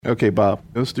Okay, Bob,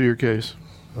 let's do your case.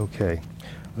 Okay.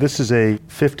 This is a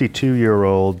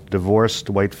 52-year-old divorced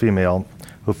white female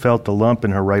who felt a lump in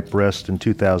her right breast in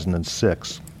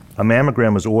 2006. A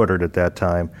mammogram was ordered at that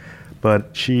time,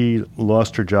 but she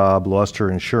lost her job, lost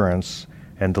her insurance,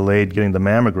 and delayed getting the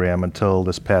mammogram until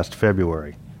this past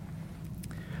February.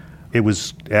 It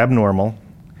was abnormal.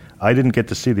 I didn't get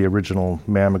to see the original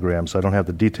mammogram, so I don't have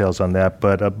the details on that,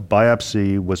 but a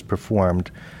biopsy was performed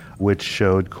which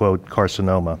showed, quote,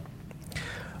 carcinoma.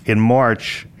 In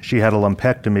March, she had a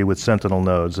lumpectomy with sentinel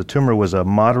nodes. The tumor was a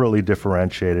moderately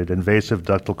differentiated invasive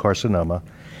ductal carcinoma.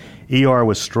 ER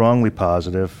was strongly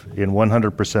positive in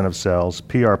 100% of cells,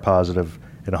 PR positive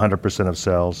in 100% of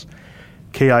cells.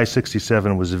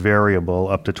 Ki-67 was variable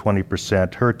up to 20%.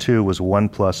 HER2 was 1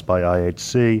 plus by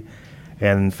IHC,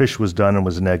 and FISH was done and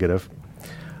was negative.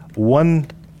 One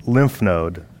lymph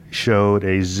node showed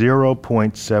a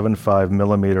 0.75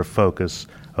 millimeter focus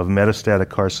of metastatic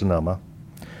carcinoma,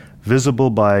 visible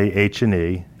by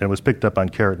H&E, and was picked up on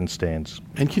keratin stains.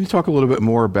 And can you talk a little bit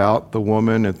more about the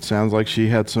woman? It sounds like she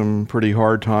had some pretty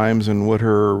hard times and what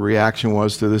her reaction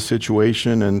was to this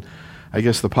situation, and I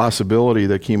guess the possibility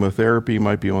that chemotherapy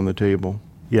might be on the table.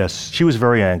 Yes, she was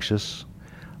very anxious.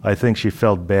 I think she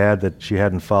felt bad that she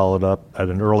hadn't followed up at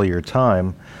an earlier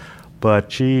time,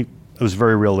 but she was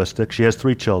very realistic. She has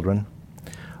 3 children.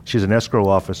 She's an escrow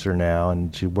officer now,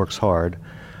 and she works hard.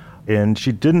 And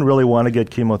she didn't really want to get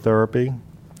chemotherapy,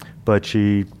 but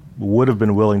she would have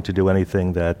been willing to do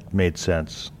anything that made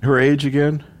sense. Her age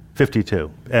again?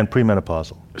 52, and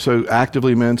premenopausal. So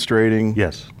actively menstruating?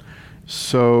 Yes.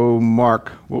 So, Mark,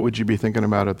 what would you be thinking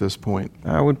about at this point?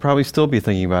 I would probably still be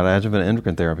thinking about adjuvant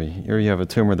endocrine therapy. Here you have a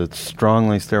tumor that's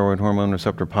strongly steroid hormone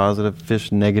receptor positive,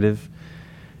 FISH negative.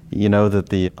 You know that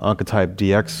the Oncotype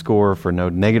DX score for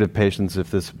node-negative patients,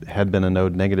 if this had been a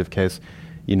node-negative case,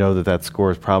 you know that that score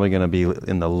is probably going to be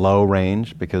in the low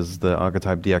range because the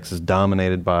Oncotype DX is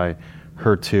dominated by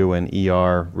HER2 and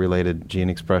ER-related gene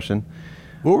expression.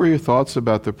 What were your thoughts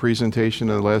about the presentation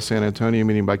of the last San Antonio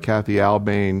meeting by Kathy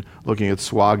Albane looking at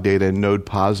SWOG data in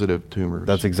node-positive tumors?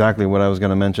 That's exactly what I was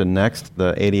going to mention next.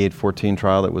 The 8814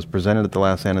 trial that was presented at the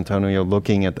last San Antonio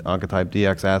looking at the Oncotype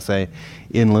DX assay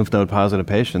in lymph node-positive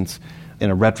patients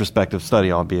in a retrospective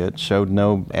study, albeit, showed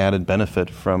no added benefit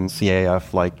from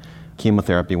CAF-like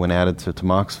chemotherapy when added to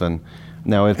tamoxifen.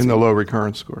 Now, it's in the low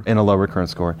recurrence score. In a low recurrence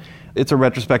score. It's a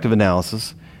retrospective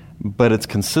analysis, but it's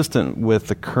consistent with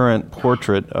the current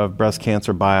portrait of breast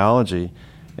cancer biology,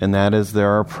 and that is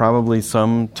there are probably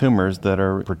some tumors that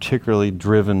are particularly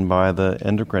driven by the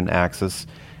endocrine axis,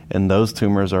 and those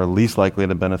tumors are least likely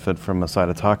to benefit from a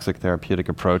cytotoxic therapeutic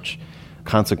approach.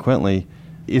 Consequently,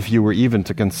 if you were even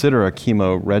to consider a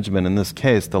chemo regimen in this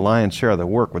case, the lion's share of the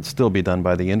work would still be done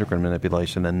by the endocrine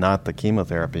manipulation and not the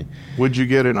chemotherapy. Would you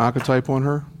get an Oncotype on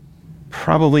her?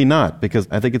 Probably not, because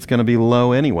I think it's going to be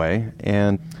low anyway,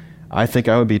 and I think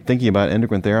I would be thinking about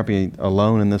endocrine therapy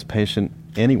alone in this patient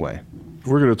anyway.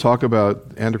 We're going to talk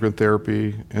about endocrine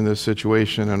therapy in this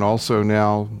situation and also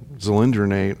now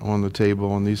zoledronate on the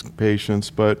table on these patients,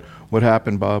 but what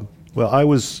happened, Bob? Well, I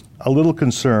was a little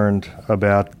concerned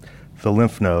about the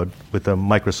lymph node with a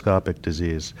microscopic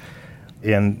disease,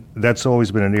 and that's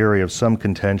always been an area of some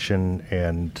contention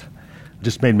and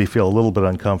just made me feel a little bit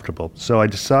uncomfortable. So I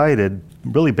decided,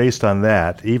 really based on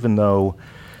that, even though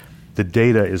the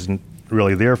data isn't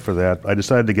really there for that, I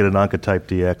decided to get an Oncotype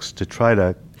DX to try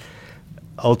to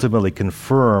ultimately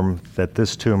confirm that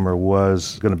this tumor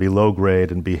was going to be low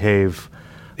grade and behave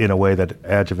in a way that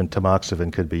adjuvant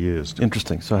tamoxifen could be used.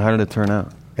 Interesting. So how did it turn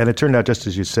out? And it turned out just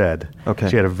as you said. Okay.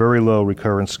 She had a very low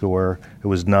recurrence score. It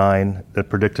was 9. That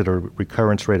predicted a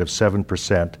recurrence rate of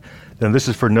 7%. And this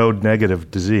is for node-negative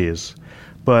disease.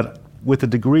 But with the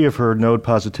degree of her node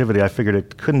positivity, I figured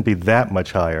it couldn't be that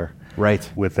much higher.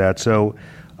 Right. With that. So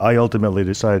I ultimately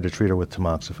decided to treat her with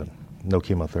tamoxifen, no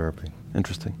chemotherapy.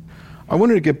 Interesting. I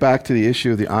wanted to get back to the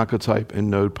issue of the Oncotype and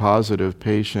node-positive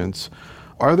patients.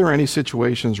 Are there any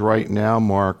situations right now,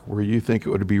 Mark, where you think it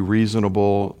would be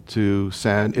reasonable to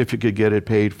send, if you could get it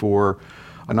paid for,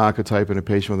 an Oncotype in a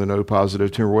patient with a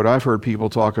node-positive tumor? What I've heard people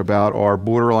talk about are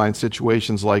borderline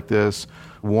situations like this,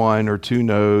 1 or 2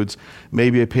 nodes,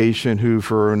 maybe a patient who,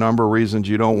 for a number of reasons,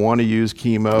 you don't want to use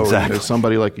chemo, exactly. Or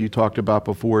somebody like you talked about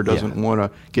before doesn't want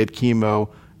to get chemo.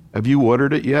 Have you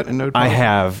ordered it yet in node positive? I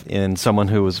have, in someone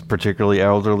who was particularly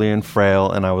elderly and frail,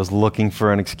 and I was looking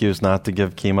for an excuse not to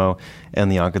give chemo,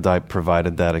 and the Oncotype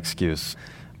provided that excuse.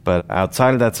 But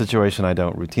outside of that situation, I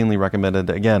don't routinely recommend it.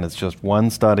 Again, it's just one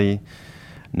study,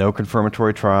 no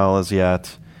confirmatory trial as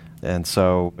yet, and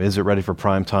so is it ready for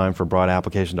prime time for broad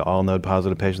application to all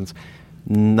node-positive patients?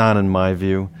 Not in my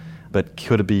view. but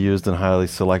could it be used in highly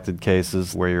selected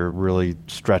cases where you're really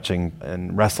stretching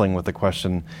and wrestling with the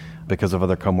question because of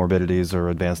other comorbidities or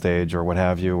advanced age or what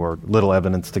have you, or little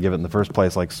evidence to give it in the first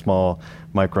place, like small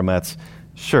micromets?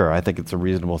 Sure, I think it's a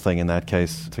reasonable thing in that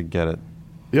case to get it.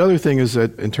 The other thing is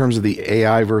that in terms of the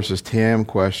AI versus TAM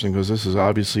question, because this is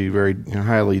obviously a very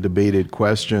highly debated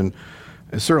question,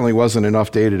 it certainly wasn't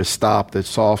enough data to stop the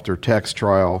soft or text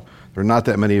trial. There are not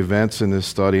that many events in this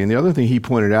study. And the other thing he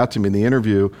pointed out to me in the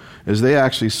interview is they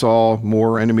actually saw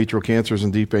more endometrial cancers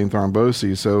and deep vein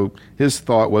thrombosis. So his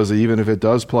thought was that even if it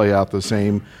does play out the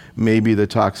same, maybe the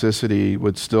toxicity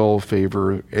would still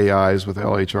favor AIs with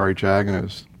LHRH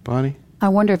agonists. Bonnie? I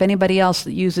wonder if anybody else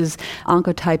uses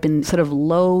Oncotype in sort of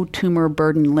low tumor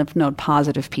burden lymph node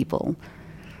positive people.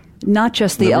 Not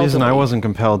just the elderly. The reason I wasn't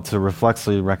compelled to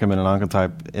reflexively recommend an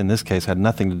Oncotype in this case had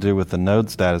nothing to do with the node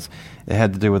status. It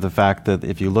had to do with the fact that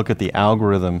if you look at the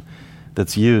algorithm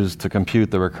that's used to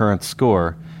compute the recurrence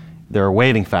score, there are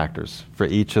weighting factors for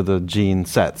each of the gene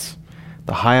sets.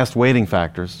 The highest weighting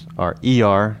factors are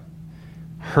ER,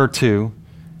 HER2,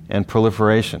 and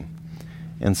proliferation.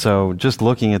 And so just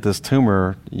looking at this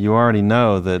tumor, you already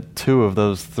know that 2 of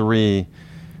those 3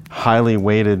 highly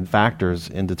weighted factors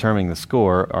in determining the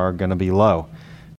score are going to be low.